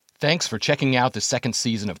Thanks for checking out the second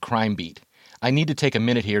season of Crime Beat. I need to take a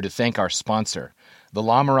minute here to thank our sponsor, the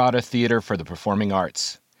La Mirada Theater for the Performing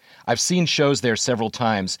Arts. I've seen shows there several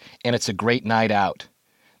times, and it's a great night out.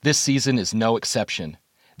 This season is no exception.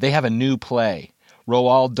 They have a new play,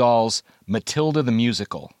 Roald Dahl's Matilda the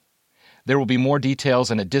Musical. There will be more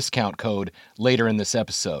details and a discount code later in this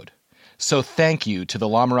episode. So thank you to the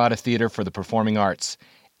La Mirada Theater for the Performing Arts,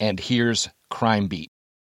 and here's Crime Beat.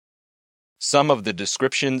 Some of the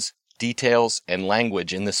descriptions, details, and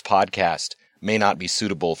language in this podcast may not be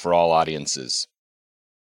suitable for all audiences.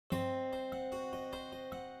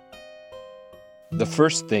 The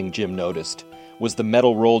first thing Jim noticed was the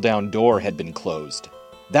metal roll-down door had been closed.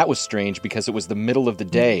 That was strange because it was the middle of the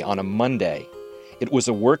day on a Monday. It was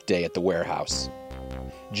a work day at the warehouse.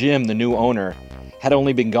 Jim, the new owner, had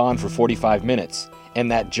only been gone for 45 minutes, and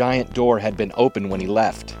that giant door had been open when he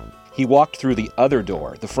left. He walked through the other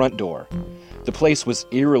door, the front door. The place was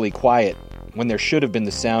eerily quiet when there should have been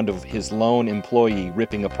the sound of his lone employee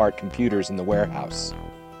ripping apart computers in the warehouse.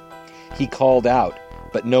 He called out,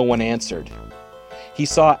 but no one answered. He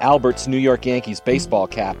saw Albert's New York Yankees baseball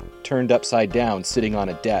cap turned upside down sitting on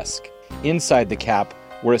a desk. Inside the cap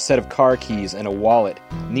were a set of car keys and a wallet,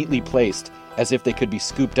 neatly placed as if they could be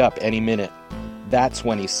scooped up any minute. That's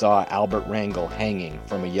when he saw Albert Rangel hanging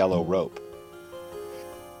from a yellow rope.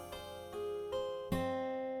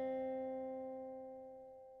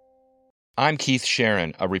 I'm Keith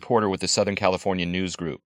Sharon, a reporter with the Southern California News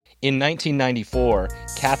Group. In 1994,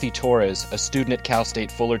 Cathy Torres, a student at Cal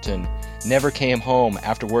State Fullerton, never came home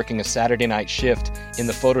after working a Saturday night shift in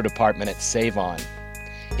the photo department at Save-On.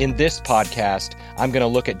 In this podcast, I'm going to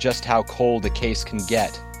look at just how cold the case can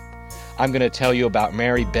get. I'm going to tell you about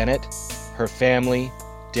Mary Bennett, her family,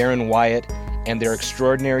 Darren Wyatt, and their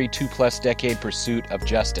extraordinary 2+ decade pursuit of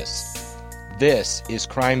justice. This is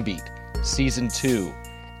Crime Beat, Season 2,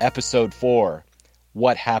 Episode 4,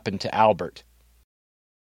 What Happened to Albert?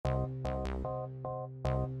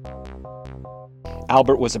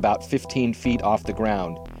 Albert was about 15 feet off the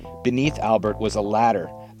ground. Beneath Albert was a ladder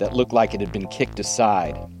that looked like it had been kicked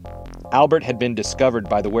aside. Albert had been discovered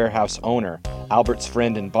by the warehouse owner, Albert's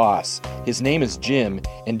friend and boss. His name is Jim,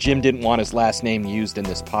 and Jim didn't want his last name used in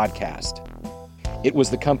this podcast. It was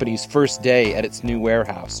the company's first day at its new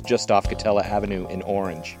warehouse, just off Catella Avenue in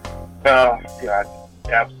Orange. Oh, God.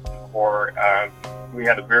 Absolute horror. We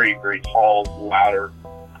had a very, very tall ladder,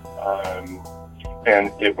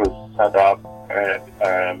 and it was set up at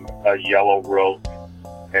a yellow rope,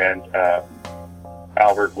 and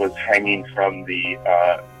Albert was hanging from the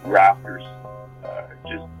rafters,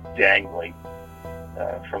 just dangling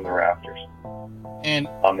from the rafters and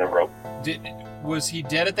on the rope. Was he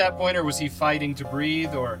dead at that point, or was he fighting to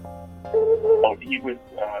breathe, or? Oh, he was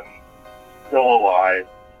still alive.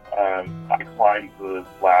 I climbed the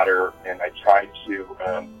ladder and I tried to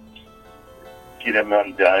get him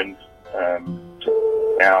undone,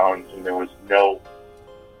 down, and there was no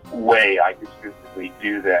way I could physically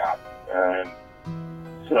do that.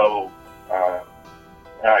 So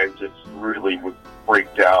I just really would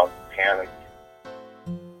break down, panic.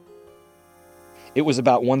 It was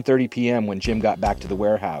about 1:30 p.m. when Jim got back to the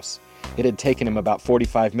warehouse. It had taken him about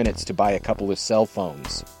 45 minutes to buy a couple of cell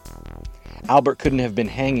phones. Albert couldn't have been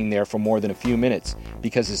hanging there for more than a few minutes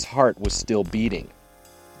because his heart was still beating.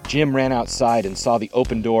 Jim ran outside and saw the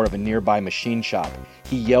open door of a nearby machine shop.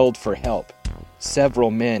 He yelled for help. Several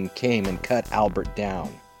men came and cut Albert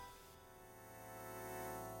down.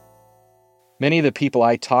 Many of the people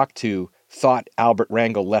I talked to thought Albert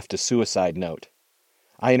Rangel left a suicide note.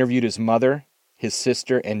 I interviewed his mother, his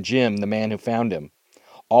sister, and Jim, the man who found him.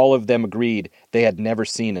 All of them agreed they had never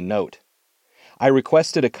seen a note. I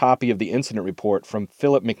requested a copy of the incident report from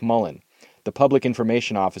Philip McMullen, the public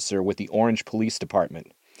information officer with the Orange Police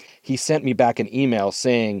Department. He sent me back an email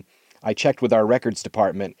saying, I checked with our records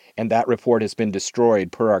department and that report has been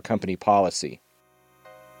destroyed per our company policy.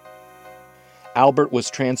 Albert was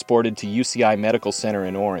transported to UCI Medical Center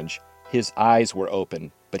in Orange. His eyes were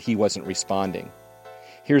open, but he wasn't responding.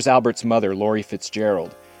 Here's Albert's mother, Lori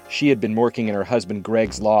Fitzgerald. She had been working in her husband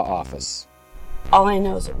Greg's law office. All I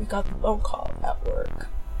know is that we got the phone call at work.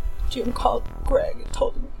 Jim called Greg and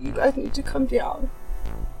told him, you guys need to come down.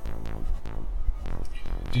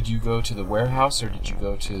 Did you go to the warehouse or did you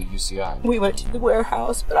go to UCI? We went to the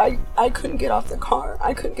warehouse, but I couldn't get off the car.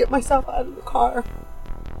 I couldn't get myself out of the car.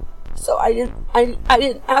 So I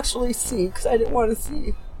didn't actually see because I didn't want to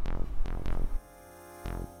see.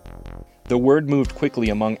 The word moved quickly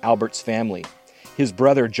among Albert's family. His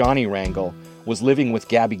brother, Johnny Rangel, was living with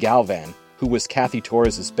Gabby Galvan, who was Cathy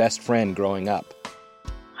Torres' best friend growing up.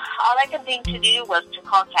 All I could think to do was to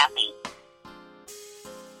call Cathy.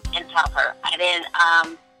 and tell her. I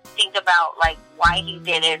didn't think about like why he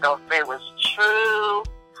did it or if it was true.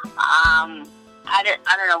 I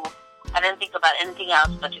don't know. I didn't think about anything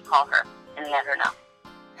else but to call her and let her know.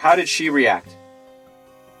 How did she react?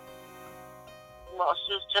 Well,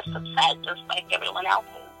 she was just upset, just like everyone else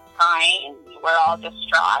is crying. We're all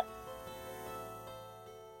distraught.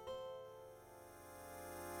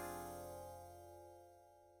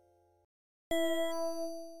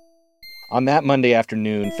 On that Monday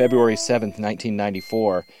afternoon, February 7th,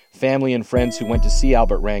 1994, family and friends who went to see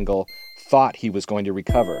Albert Rangel thought he was going to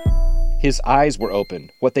recover. His eyes were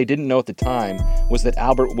open. What they didn't know at the time was that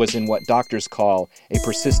Albert was in what doctors call a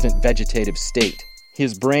persistent vegetative state.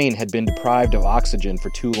 His brain had been deprived of oxygen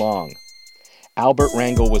for too long. Albert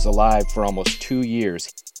Rangel was alive for almost 2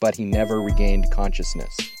 years, but he never regained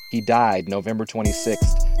consciousness. He died November 26,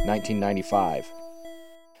 1995.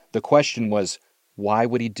 The question was, why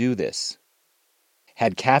would he do this?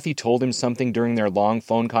 Had Cathy told him something during their long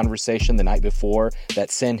phone conversation the night before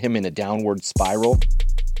that sent him in a downward spiral?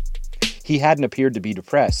 He hadn't appeared to be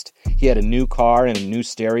depressed. He had a new car and a new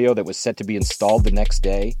stereo that was set to be installed the next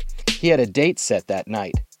day. He had a date set that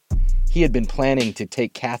night. He had been planning to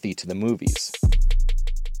take Cathy to the movies.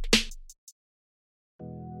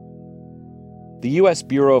 The U.S.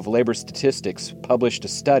 Bureau of Labor Statistics published a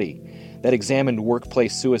study that examined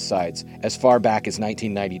workplace suicides as far back as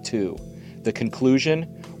 1992. The conclusion?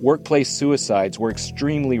 Workplace suicides were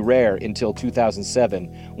extremely rare until 2007,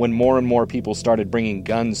 when more and more people started bringing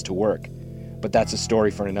guns to work. But that's a story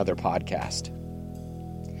for another podcast.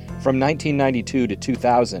 From 1992 to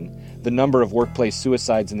 2000, the number of workplace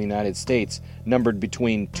suicides in the United States numbered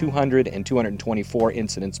between 200 and 224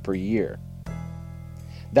 incidents per year.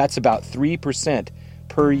 That's about 3%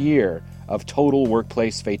 per year of total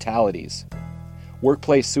workplace fatalities.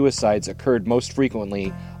 Workplace suicides occurred most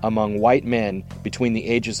frequently among white men between the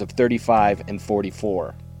ages of 35 and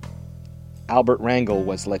 44. Albert Rangel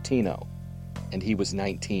was Latino, and he was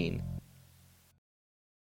 19.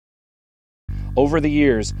 Over the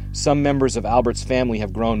years, some members of Albert's family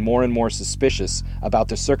have grown more and more suspicious about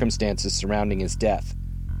the circumstances surrounding his death.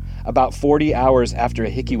 About 40 hours after a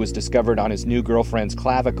hickey was discovered on his new girlfriend's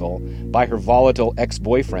clavicle by her volatile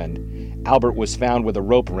ex-boyfriend, Albert was found with a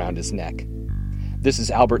rope around his neck. This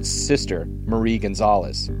is Albert's sister, Marie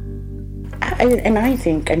Gonzalez. I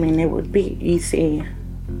think, it would be easy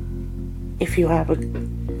if you have a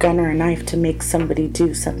gun or a knife to make somebody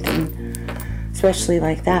do something, especially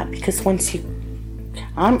like that, because once you...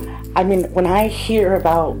 when I hear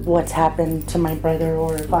about what's happened to my brother,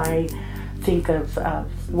 or if I think of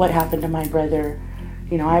what happened to my brother,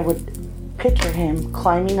 I would picture him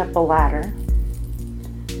climbing up a ladder,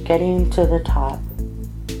 getting to the top,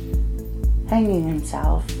 hanging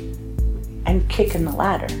himself, and kicking the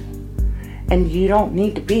ladder. And you don't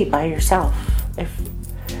need to be by yourself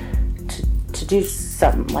to do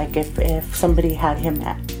something. Like if somebody had him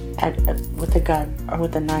with a gun or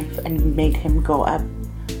with a knife and made him go up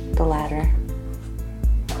the ladder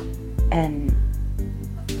and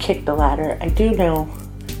kick the ladder. I do know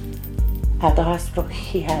at the hospital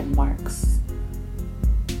he had marks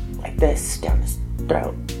like this down his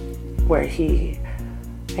throat, where he,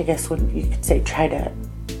 I guess what you could say, try to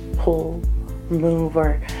pull, move,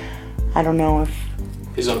 or I don't know if...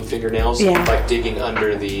 His own fingernails? Yeah. Like digging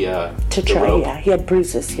under the rope? Yeah. He had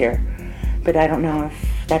bruises here. But I don't know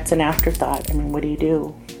if that's an afterthought. What do you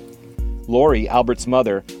do? Lori, Albert's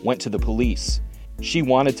mother, went to the police. She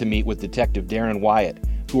wanted to meet with Detective Darren Wyatt,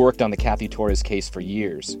 who worked on the Cathy Torres case for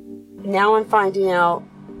years. Now I'm finding out,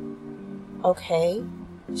 okay,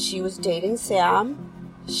 she was dating Sam.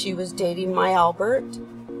 She was dating my Albert.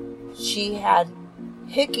 She had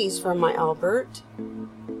hickeys from my Albert.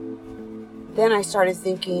 Then I started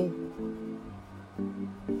thinking,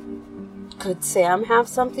 could Sam have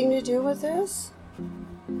something to do with this?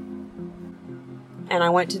 And I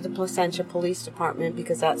went to the Placentia Police Department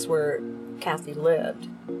because that's where Cathy lived.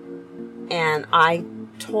 And I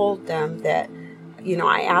told them that,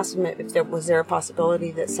 I asked them if there was a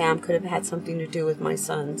possibility that Sam could have had something to do with my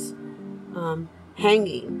son's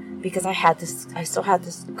hanging, because I still had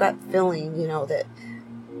this gut feeling, that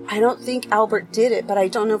I don't think Albert did it, but I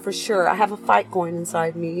don't know for sure. I have a fight going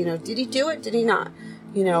inside me, did he do it? Did he not?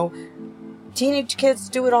 Teenage kids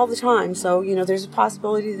do it all the time, so, there's a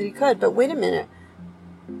possibility that he could, but wait a minute,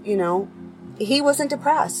 he wasn't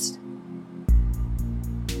depressed.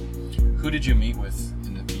 Who did you meet with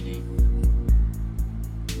in the PD?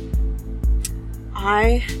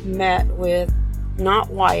 I met with,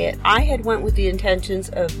 not Wyatt. I had went with the intentions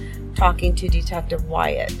of talking to Detective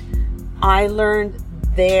Wyatt. I learned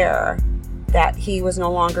there that he was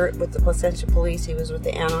no longer with the Placentia police, he was with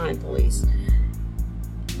the Anaheim police.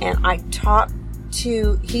 And I talked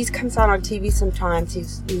to, he comes out on TV sometimes,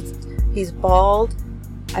 he's bald,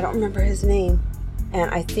 I don't remember his name,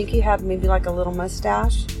 and I think he had maybe like a little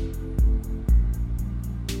mustache.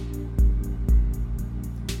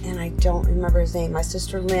 And I don't remember his name. My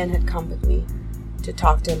sister Lynn had come with me to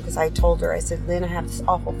talk to him because I told her, I said, Lynn, I have this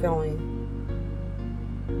awful feeling.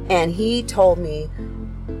 And he told me,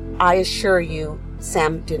 I assure you,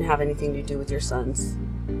 Sam didn't have anything to do with your son's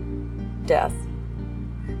death.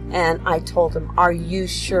 And I told him, are you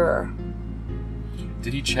sure?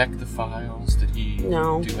 Did he check the files? Did he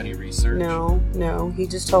do any research? No. He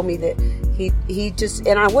just told me that he just,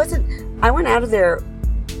 and I went out of there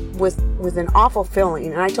with an awful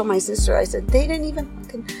feeling. And I told my sister, I said, they didn't even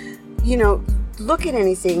fucking, look at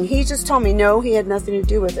anything. He just told me, no, he had nothing to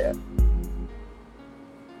do with it.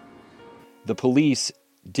 The police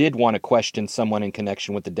did want to question someone in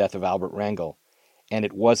connection with the death of Albert Rangel, and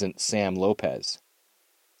it wasn't Sam Lopez.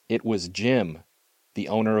 It was Jim, the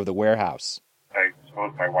owner of the warehouse. I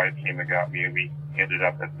suppose my wife came and got me, and we ended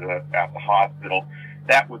up at the hospital.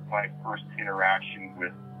 That was my first interaction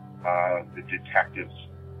with the detectives,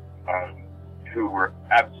 who were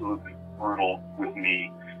absolutely brutal with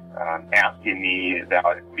me, asking me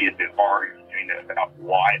about, we had been arguing about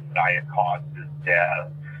why I had caused his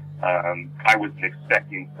death. I wasn't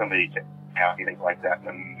expecting somebody to have anything like that in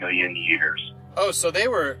a million years. Oh, so they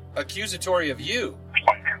were accusatory of you.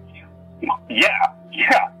 Yeah.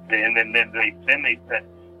 And then they said,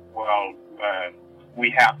 well,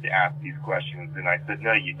 we have to ask these questions. And I said,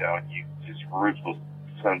 no, you don't. You just ruthless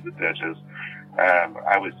sons of bitches.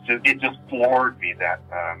 It just floored me that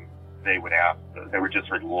they would ask. They were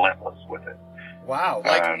just relentless with it. Wow.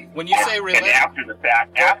 Like, when you say relentless. And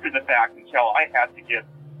after the fact, until I had to get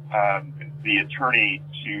the attorney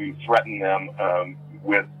to threaten them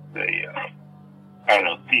with the,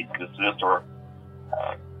 cease and desist or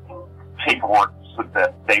paperwork so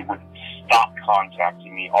that they would stop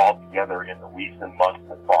contacting me altogether in the weeks and months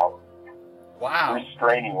that followed. Wow.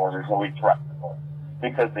 Restraining orders, and we threatened them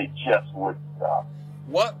because they just wouldn't stop.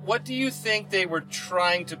 What do you think they were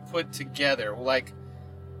trying to put together? Like,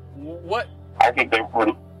 what? I think they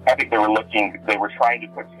were trying to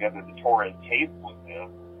put together the Torres case with this.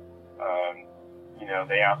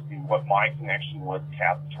 They asked me what my connection with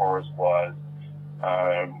Cathy Torres was.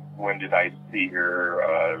 When did I see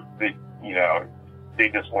her? They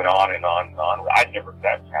just went on and on and on. I'd never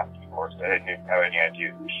met Cathy Torres. I didn't have any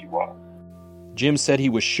idea who she was. Jim said he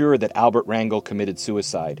was sure that Albert Rangel committed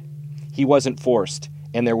suicide. He wasn't forced,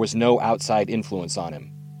 and there was no outside influence on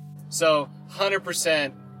him. So,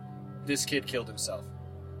 100%, this kid killed himself.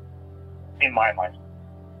 In my mind.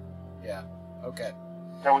 Yeah, okay.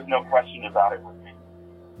 There was no question about it with me.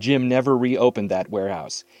 Jim never reopened that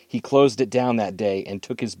warehouse. He closed it down that day and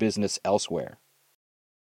took his business elsewhere.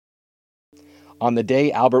 On the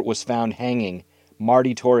day Albert was found hanging,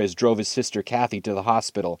 Marty Torres drove his sister Cathy to the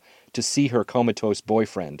hospital to see her comatose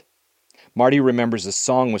boyfriend. Marty remembers a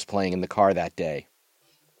song was playing in the car that day.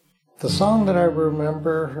 The song that I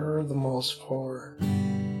remember her the most for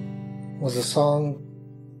was a song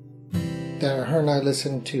that her and I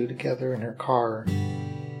listened to together in her car.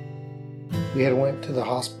 We had went to the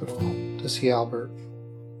hospital to see Albert.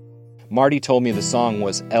 Marty told me the song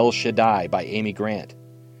was El Shaddai by Amy Grant.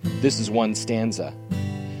 This is one stanza.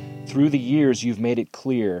 Through the years you've made it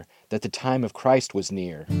clear that the time of Christ was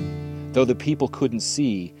near. Though the people couldn't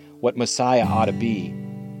see what Messiah ought to be.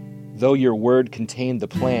 Though your word contained the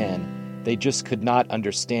plan, they just could not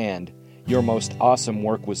understand. Your most awesome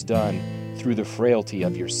work was done through the frailty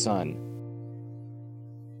of your son.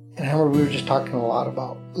 And I remember we were just talking a lot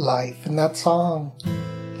about life. And that song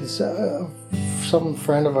is some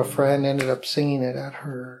friend of a friend ended up singing it at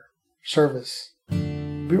her service.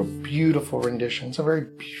 Real beautiful renditions, a very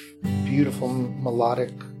beautiful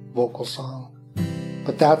melodic vocal song.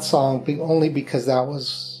 But that song, only because that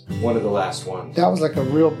was one of the last ones. That was like a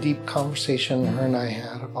real deep conversation her and I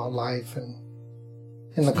had about life, and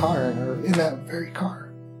in the car, in that very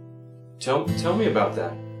car. Tell me about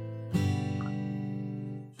that.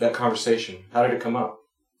 That conversation. How did it come up?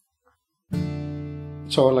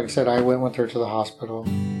 So, like I said, I went with her to the hospital,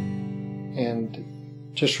 and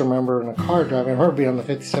just remember in a car driving, her being on the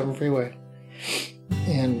 57 freeway,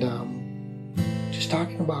 and just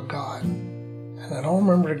talking about God. And I don't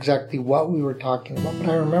remember exactly what we were talking about, but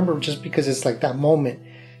I remember just because it's like that moment,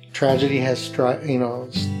 tragedy has struck,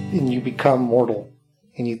 and you become mortal,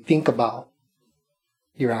 and you think about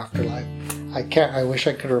your afterlife. I wish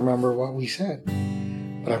I could remember what we said,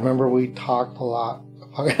 but I remember we talked a lot.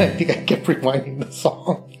 I think I kept rewinding the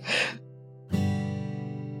song.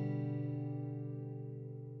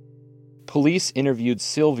 Police interviewed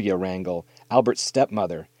Sylvia Rangel, Albert's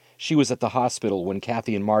stepmother. She was at the hospital when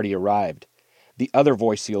Cathy and Marty arrived. The other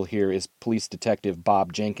voice you'll hear is Police Detective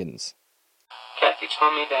Bob Jenkins. Cathy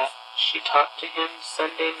told me that she talked to him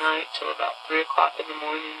Sunday night till about 3 o'clock in the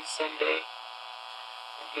morning Sunday.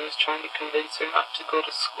 And he was trying to convince her not to go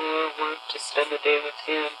to school or work, to spend the day with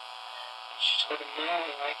him. And she told him, no,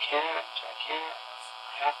 I can't. I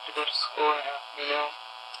have to go to school,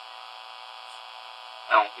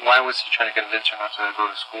 Now, why was he trying to convince her not to go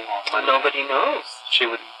to school on Monday? Nobody knows. He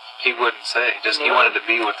wouldn't say. He wanted to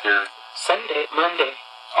be with her Monday.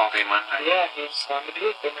 all day Monday. Yeah, he just wanted to be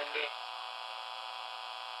with her Monday.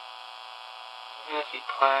 I don't know if he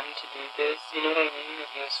planned to do this, you know what I mean?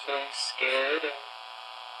 And he was feeling scared. And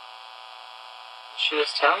she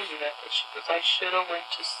was telling me that she goes, I should have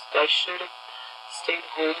stayed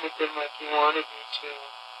home with him like he wanted me to.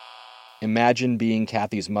 Imagine being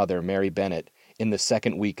Cathy's mother, Mary Bennett, in the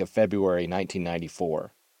second week of February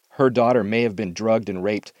 1994. Her daughter may have been drugged and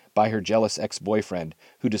raped by her jealous ex-boyfriend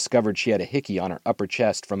who discovered she had a hickey on her upper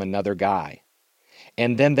chest from another guy.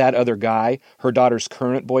 And then that other guy, her daughter's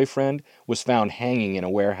current boyfriend, was found hanging in a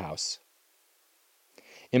warehouse.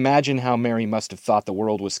 Imagine how Mary must have thought the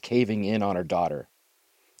world was caving in on her daughter.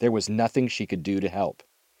 There was nothing she could do to help.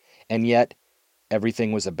 And yet,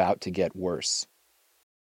 everything was about to get worse.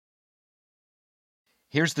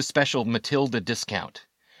 Here's the special Matilda discount.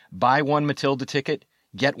 Buy one Matilda ticket,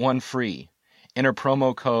 get one free. Enter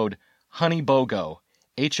promo code HONEYBOGO,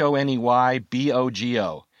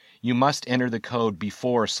 HONEYBOGO. You must enter the code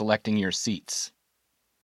before selecting your seats.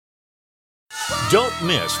 Don't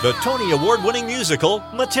miss the Tony Award-winning musical,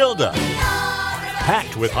 Matilda.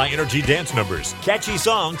 Packed with high-energy dance numbers, catchy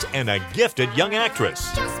songs, and a gifted young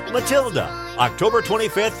actress. Matilda, October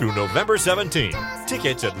 25th through November 17th.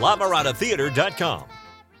 Tickets at LaMaradaTheater.com.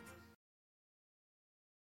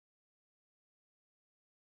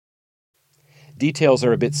 Details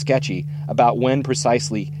are a bit sketchy about when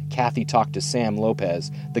precisely Cathy talked to Sam Lopez,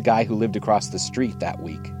 the guy who lived across the street that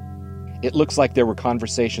week. It looks like there were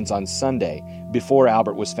conversations on Sunday, before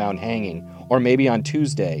Albert was found hanging, or maybe on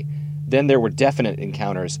Tuesday. Then there were definite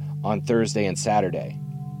encounters on Thursday and Saturday.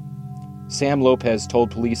 Sam Lopez told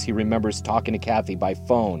police he remembers talking to Cathy by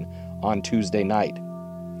phone on Tuesday night.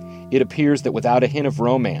 It appears that without a hint of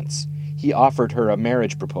romance, he offered her a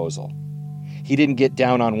marriage proposal. He didn't get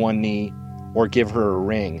down on one knee or give her a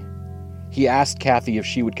ring. He asked Cathy if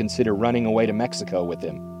she would consider running away to Mexico with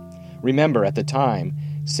him. Remember, at the time,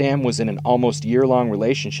 Sam was in an almost year-long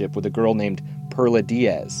relationship with a girl named Perla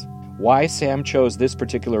Diaz. Why Sam chose this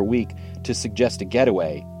particular week to suggest a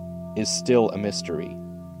getaway is still a mystery.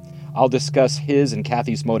 I'll discuss his and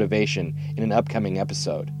Cathy's motivation in an upcoming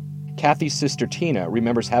episode. Cathy's sister Tina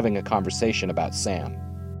remembers having a conversation about Sam.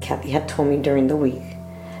 Cathy had told me during the week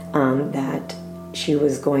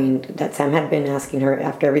that Sam had been asking her,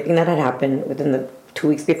 after everything that had happened within the 2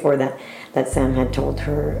 weeks before that Sam had told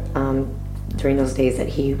her during those days that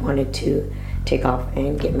he wanted to take off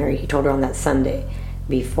and get married. He told her on that Sunday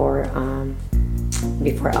before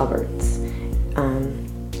Albert's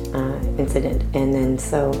incident. And then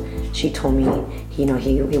so she told me, he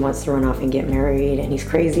wants to run off and get married and he's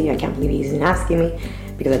crazy. I can't believe he's even asking me,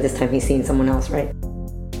 because at this time he's seeing someone else, right?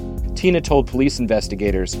 Tina told police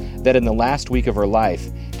investigators that in the last week of her life,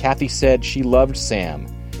 Cathy said she loved Sam,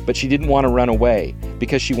 but she didn't want to run away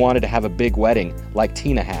because she wanted to have a big wedding like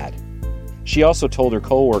Tina had. She also told her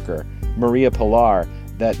co-worker, Maria Pilar,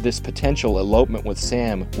 that this potential elopement with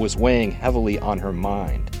Sam was weighing heavily on her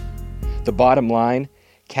mind. The bottom line,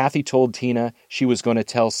 Cathy told Tina she was going to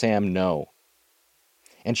tell Sam no.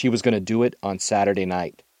 And she was going to do it on Saturday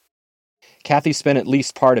night. Cathy spent at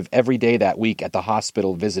least part of every day that week at the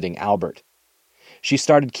hospital visiting Albert. She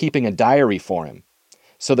started keeping a diary for him,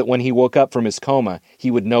 so that when he woke up from his coma, he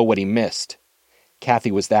would know what he missed. Cathy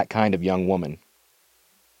was that kind of young woman.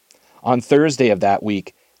 On Thursday of that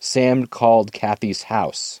week, Sam called Cathy's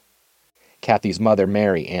house. Cathy's mother,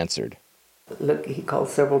 Mary, answered. Look, he called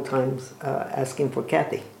several times asking for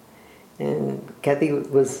Cathy. And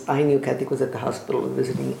I knew Cathy was at the hospital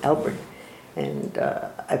visiting Albert. And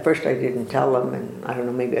at first I didn't tell him, and I don't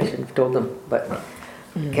know, maybe I should have told him, but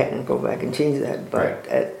can't go back and change that. But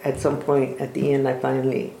at some point at the end, I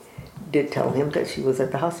finally did tell him that she was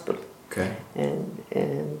at the hospital. Okay.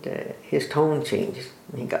 And his tone changed,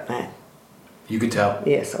 and he got mad. You could tell?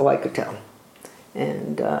 Yes, I could tell.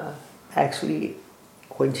 And actually,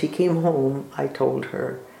 when she came home, I told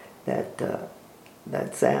her that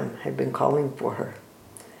Sam had been calling for her.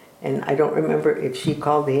 And I don't remember if she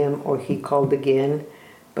called him or he called again,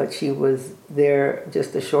 but she was there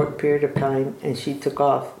just a short period of time, and she took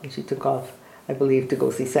off, I believe, to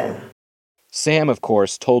go see Sam. Sam, of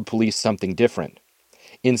course, told police something different.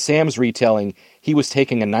 In Sam's retelling, he was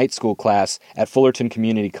taking a night school class at Fullerton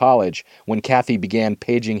Community College when Cathy began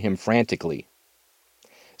paging him frantically.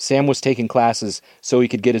 Sam was taking classes so he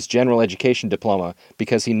could get his general education diploma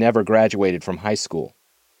because he never graduated from high school.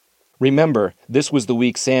 Remember, this was the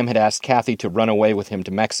week Sam had asked Cathy to run away with him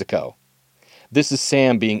to Mexico. This is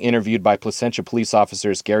Sam being interviewed by Placentia police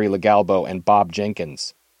officers Gary Legalbo and Bob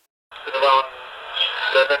Jenkins. Around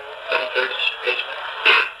 7:30, she paged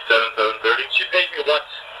me. 7:30? She paged me once.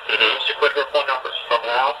 She put her phone numbers from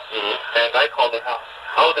her house, and I called her house.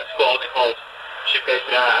 I was in school, I was in college. She paged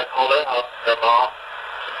me, I called her house. Her mom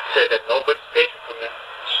said that nobody's paging from them.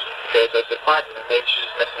 Okay, so I said, fine, maybe she's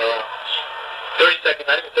just messing around. 30 seconds,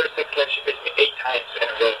 not even 30 seconds later, she paged me 8 times in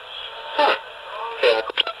a row. Okay,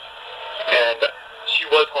 and she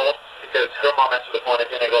was home because her mom answered the phone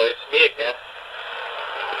again. I go, it's me again.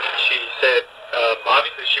 She said,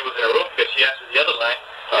 obviously she was in her room because she answered the other line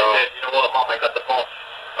and said, you know what, Mom, I got the phone.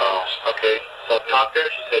 Okay. So I talked to her.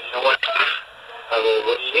 She said, you know what? I go,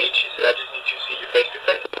 what do you need? She said, I just need to see you face to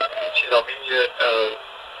face. She said, I'll meet you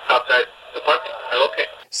outside the parking lot. I go, okay.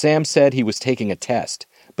 Sam said he was taking a test,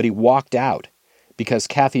 but he walked out because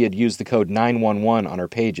Cathy had used the code 911 on her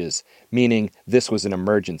pages, meaning this was an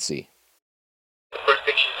emergency. The first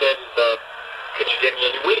thing she said is, could you get me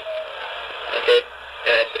any weed? Okay.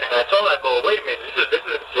 And I told her, I go, wait a minute, this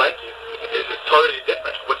isn't like you. This is totally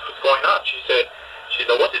different. What's going on? She said,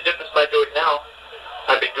 what's the difference if I do it now?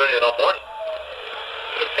 I've been doing it all morning.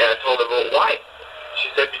 And I told her, well, why?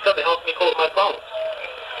 She said, because it helps me cope with my problems.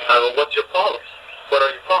 I go, what's your problems? What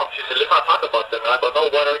are your problems? She said, let's not talk about them. And I go,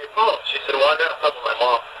 no, what are your problems? She said, well, I got a problem with my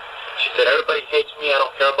mom. She said, everybody hates me. I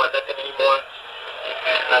don't care about nothing anymore.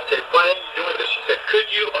 And I said, why are you doing this? She said, could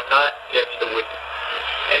you or not get me the weed?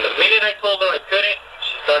 And the minute I told her I couldn't,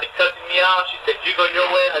 she started cussing me out. She said, you go your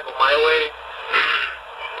way, I go my way.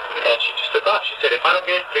 And she just took off. She said, if I don't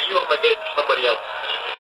get it for you, I'm going to get it for somebody else.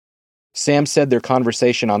 Sam said their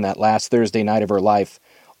conversation on that last Thursday night of her life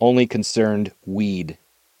only concerned weed.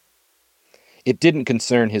 It didn't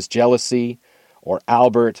concern his jealousy, or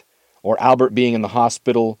Albert being in the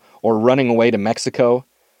hospital, or running away to Mexico.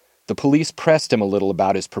 The police pressed him a little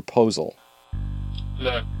about his proposal.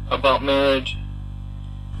 Look, about marriage,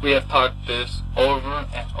 we have talked this over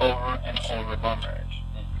and over and over about marriage.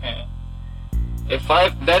 Okay?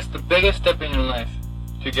 That's the biggest step in your life,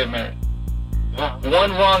 to get married.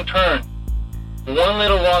 One wrong turn, one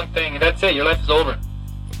little wrong thing, and that's it, your life is over.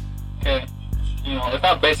 Okay? You know, it's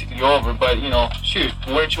not basically over, but, you know, shoot,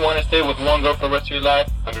 wouldn't you want to stay with one girl for the rest of your life?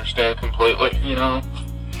 Understand completely. You know?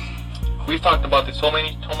 We've talked about this so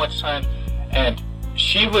much time, and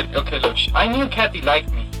she would, okay, look, I knew Cathy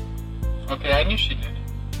liked me. Okay, I knew she did.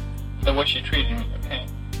 The way she treated me, okay?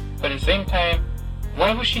 But at the same time,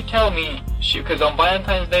 why would she tell me, because on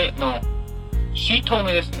Valentine's Day, no. She told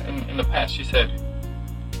me this in the past. She said,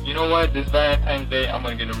 you know what, this Valentine's Day, I'm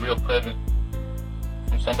going to get a real present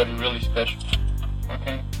from somebody really special.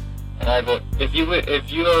 Okay? And I go, if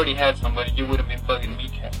you already had somebody, you wouldn't be bugging me,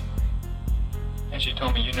 Cathy. And she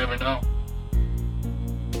told me, you never know.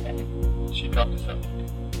 And she dropped the subject.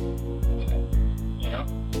 You know?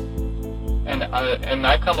 And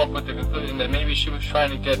I come up with the conclusion that maybe she was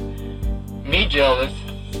trying to get me jealous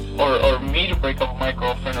or me to break up with my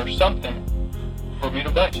girlfriend or something for me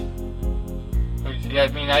to budge. So you see, I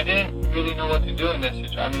mean, I didn't really know what to do in this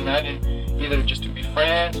situation. I mean, I didn't either just to be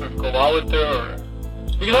friends or go out with her or...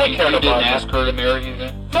 Because I cared about her. You didn't ask her to marry you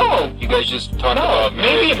then? No. You guys just talked about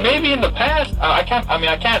marriage? Maybe in the past. I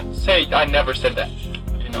can't say I never said that.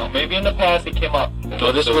 You know, maybe in the past it came up.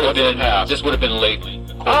 No, this would have been lately.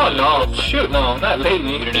 Oh no, shoot, no, not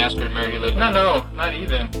lately. You didn't ask her to marry you lately? No, not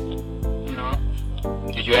even. You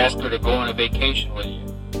know. Did you ask her to go on a vacation with you?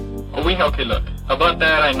 Oh, okay, look. About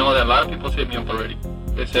that, I know that a lot of people hit me up already.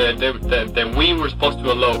 They said that we were supposed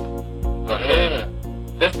to elope. Okay.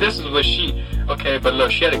 This is what she... Okay, but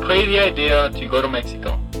look, she had a crazy idea to go to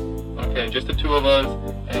Mexico. Okay, just the two of us.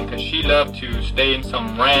 And because she loved to stay in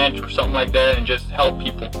some ranch or something like that and just help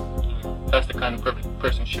people. That's the kind of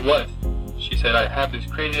person she was. She said, I have this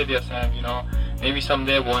crazy idea, Sam, you know. Maybe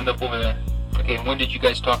someday we'll end up over there. Okay, and when did you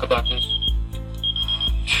guys talk about this?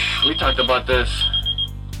 We talked about this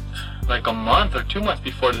like a month or 2 months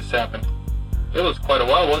before this happened. It was quite a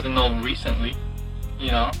while. It wasn't no recently,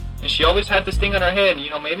 you know. And she always had this thing on her head, you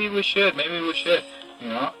know, maybe we should, you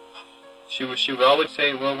know. She would always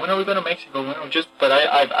say, well, when are we going to Mexico? But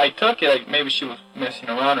I took it like maybe she was messing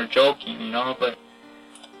around or joking, you know. But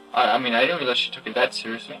I mean, I didn't realize she took it that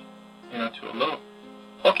seriously, you know, to elope.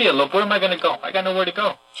 Okay, elope, where am I going to go? I got nowhere to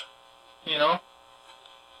go, you know.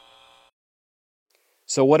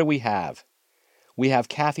 So what do we have? We have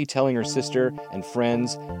Cathy telling her sister and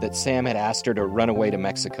friends that Sam had asked her to run away to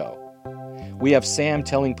Mexico. We have Sam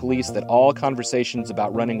telling police that all conversations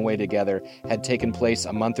about running away together had taken place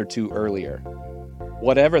a month or two earlier.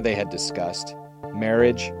 Whatever they had discussed,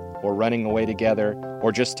 marriage or running away together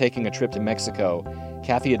or just taking a trip to Mexico,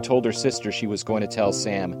 Cathy had told her sister she was going to tell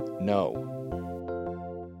Sam no.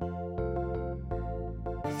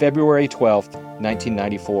 February 12th,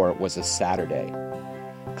 1994 was a Saturday.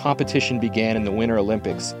 Competition began in the Winter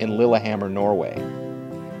Olympics in Lillehammer, Norway.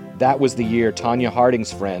 That was the year Tonya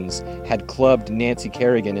Harding's friends had clubbed Nancy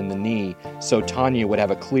Kerrigan in the knee so Tonya would have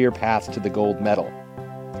a clear path to the gold medal.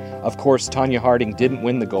 Of course, Tonya Harding didn't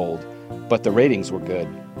win the gold, but the ratings were good.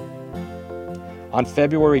 On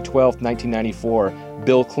February 12, 1994,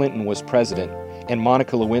 Bill Clinton was president, and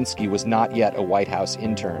Monica Lewinsky was not yet a White House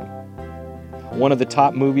intern. One of the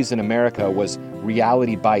top movies in America was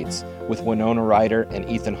Reality Bites with Winona Ryder and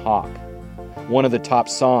Ethan Hawke. One of the top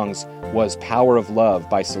songs was Power of Love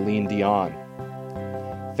by Celine Dion.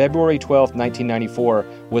 February 12, 1994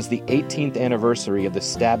 was the 18th anniversary of the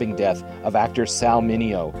stabbing death of actor Sal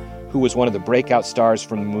Mineo, who was one of the breakout stars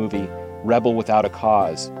from the movie Rebel Without a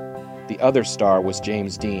Cause. The other star was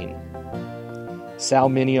James Dean. Sal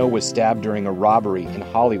Mineo was stabbed during a robbery in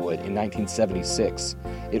Hollywood in 1976.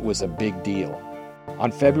 It was a big deal.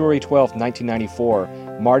 On February 12,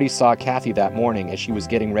 1994, Marty saw Cathy that morning as she was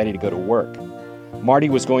getting ready to go to work. Marty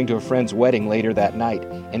was going to a friend's wedding later that night,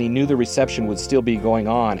 and he knew the reception would still be going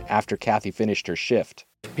on after Cathy finished her shift.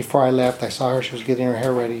 Before I left, I saw her. She was getting her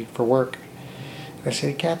hair ready for work. And I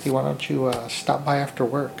said, Cathy, why don't you stop by after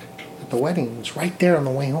work at the wedding? It's right there on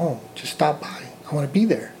the way home. Just stop by. I want to be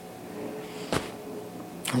there.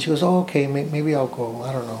 And she goes, oh, okay, maybe I'll go.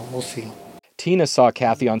 I don't know. We'll see. Tina saw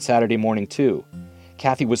Cathy on Saturday morning, too.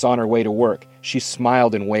 Cathy was on her way to work. She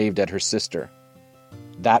smiled and waved at her sister.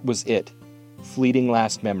 That was it. Fleeting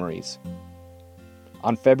last memories.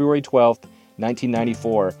 On February 12,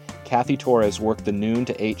 1994, Cathy Torres worked the noon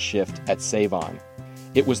to 8 shift at Save-On.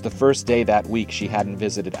 It was the first day that week she hadn't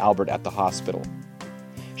visited Albert at the hospital.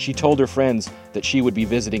 She told her friends that she would be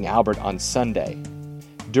visiting Albert on Sunday.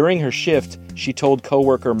 During her shift, she told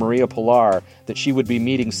coworker Maria Pilar that she would be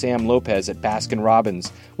meeting Sam Lopez at Baskin-Robbins,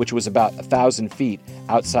 which was about 1,000 feet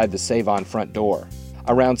outside the Save-On front door.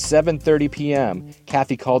 Around 7:30 p.m.,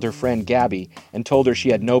 Cathy called her friend Gabby and told her she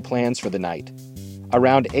had no plans for the night.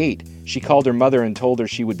 Around 8, she called her mother and told her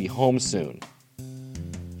she would be home soon.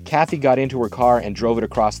 Cathy got into her car and drove it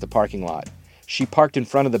across the parking lot. She parked in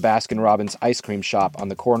front of the Baskin-Robbins ice cream shop on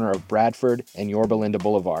the corner of Bradford and Yorba Linda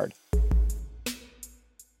Boulevard.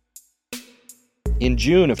 In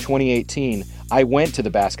June of 2018, I went to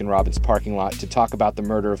the Baskin-Robbins parking lot to talk about the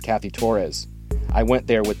murder of Cathy Torres. I went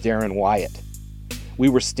there with Darren Wyatt. We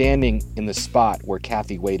were standing in the spot where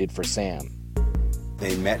Cathy waited for Sam.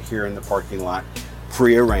 They met here in the parking lot,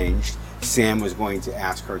 prearranged. Sam was going to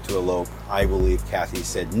ask her to elope. I believe Cathy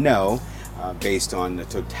said no, based on the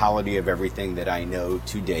totality of everything that I know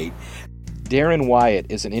to date. Darren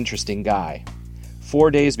Wyatt is an interesting guy.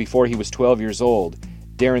 4 days before he was 12 years old,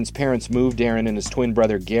 Darren's parents moved Darren and his twin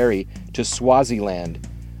brother Gary to Swaziland,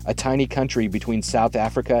 a tiny country between South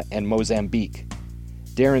Africa and Mozambique.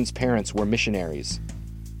 Darren's parents were missionaries.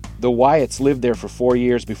 The Wyatts lived there for 4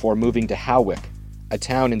 years before moving to Howick, a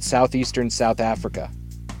town in southeastern South Africa.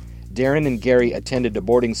 Darren and Gary attended a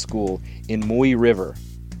boarding school in Mui River.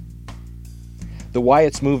 The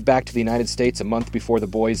Wyatts moved back to the United States a month before the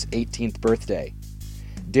boy's 18th birthday.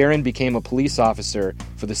 Darren became a police officer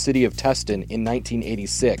for the city of Tustin in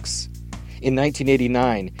 1986. In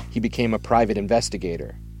 1989, he became a private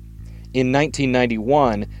investigator. In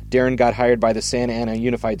 1991, Darren got hired by the Santa Ana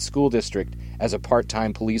Unified School District as a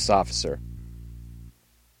part-time police officer.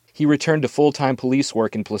 He returned to full-time police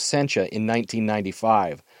work in Placentia in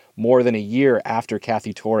 1995, more than a year after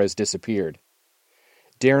Cathy Torres disappeared.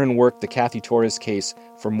 Darren worked the Cathy Torres case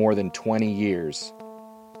for more than 20 years.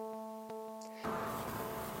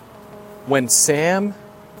 When Sam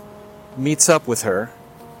meets up with her,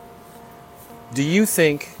 do you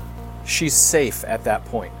think she's safe at that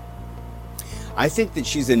point? I think that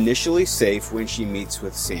she's initially safe when she meets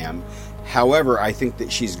with Sam. However, I think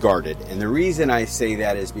that she's guarded. And the reason I say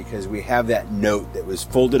that is because we have that note that was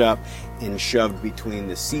folded up and shoved between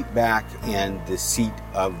the seat back and the seat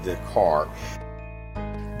of the car.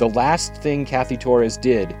 The last thing Cathy Torres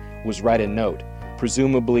did was write a note,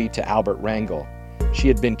 presumably to Albert Rangel. She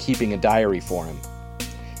had been keeping a diary for him.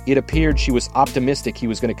 It appeared she was optimistic he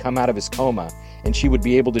was going to come out of his coma, and she would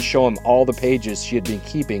be able to show him all the pages she had been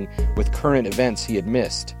keeping with current events he had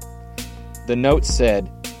missed. The note said,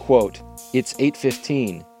 quote, "It's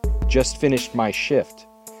 8:15. Just finished my shift.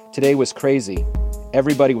 Today was crazy.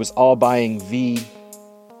 Everybody was all buying V,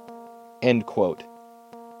 end quote.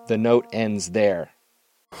 The note ends there.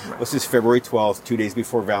 This is February 12th, 2 days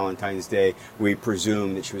before Valentine's Day. We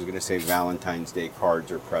presume that she was going to say Valentine's Day cards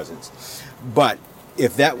or presents. But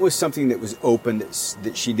if that was something that was open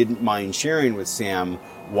that she didn't mind sharing with Sam,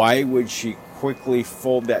 why would she quickly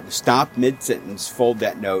stop mid-sentence, fold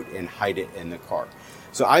that note, and hide it in the car?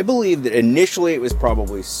 So I believe that initially it was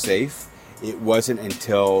probably safe. It wasn't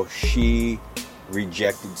until she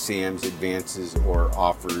rejected Sam's advances or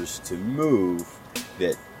offers to move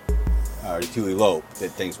to elope that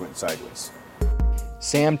things went sideways.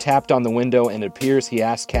 Sam tapped on the window, and it appears he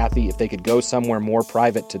asked Cathy if they could go somewhere more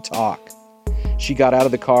private to talk. She got out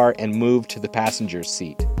of the car and moved to the passenger's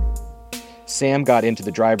seat. Sam got into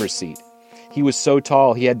the driver's seat. He was so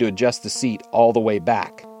tall he had to adjust the seat all the way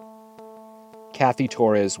back. Cathy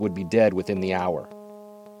Torres would be dead within the hour.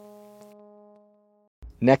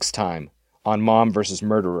 Next time on Mom vs.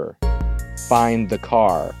 Murderer, Find the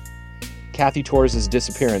Car. Cathy Torres'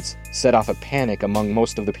 disappearance set off a panic among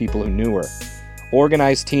most of the people who knew her.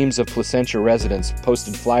 Organized teams of Placentia residents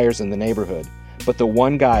posted flyers in the neighborhood, but the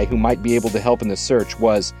one guy who might be able to help in the search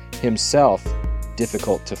was, himself,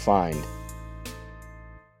 difficult to find.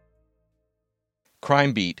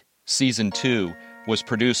 Crime Beat, Season 2, was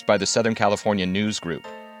produced by the Southern California News Group.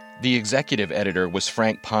 The executive editor was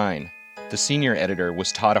Frank Pine. The senior editor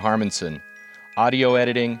was Todd Harmonson. Audio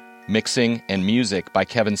editing, mixing, and music by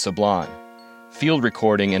Kevin Sablon. Field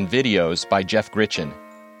recording and videos by Jeff Gritchen.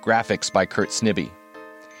 Graphics by Kurt Snibbe.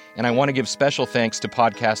 And I want to give special thanks to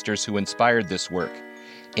podcasters who inspired this work.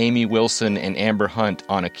 Amy Wilson and Amber Hunt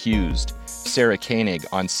on Accused, Sarah Koenig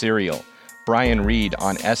on Serial, Brian Reed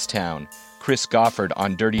on S-Town, Chris Goffard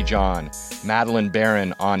on Dirty John, Madeline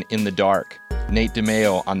Barron on In the Dark, Nate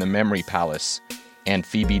DeMeo on The Memory Palace, and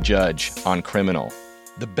Phoebe Judge on Criminal.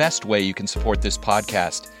 The best way you can support this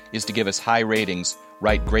podcast is to give us high ratings,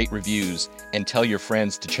 write great reviews, and tell your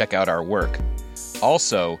friends to check out our work.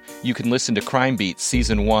 Also, you can listen to Crime Beat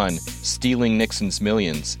Season 1, Stealing Nixon's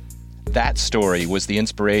Millions. That story was the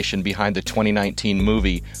inspiration behind the 2019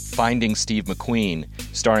 movie Finding Steve McQueen,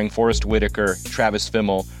 starring Forrest Whitaker, Travis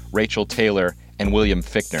Fimmel, Rachel Taylor, and William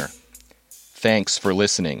Fichtner. Thanks for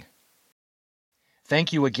listening.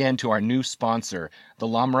 Thank you again to our new sponsor, the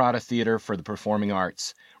La Mirada Theater for the Performing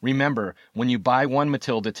Arts. Remember, when you buy one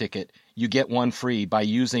Matilda ticket, you get one free by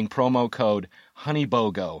using promo code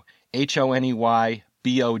HONEYBOGO,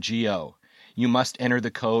 HONEYBOGO. You must enter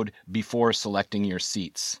the code before selecting your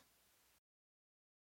seats.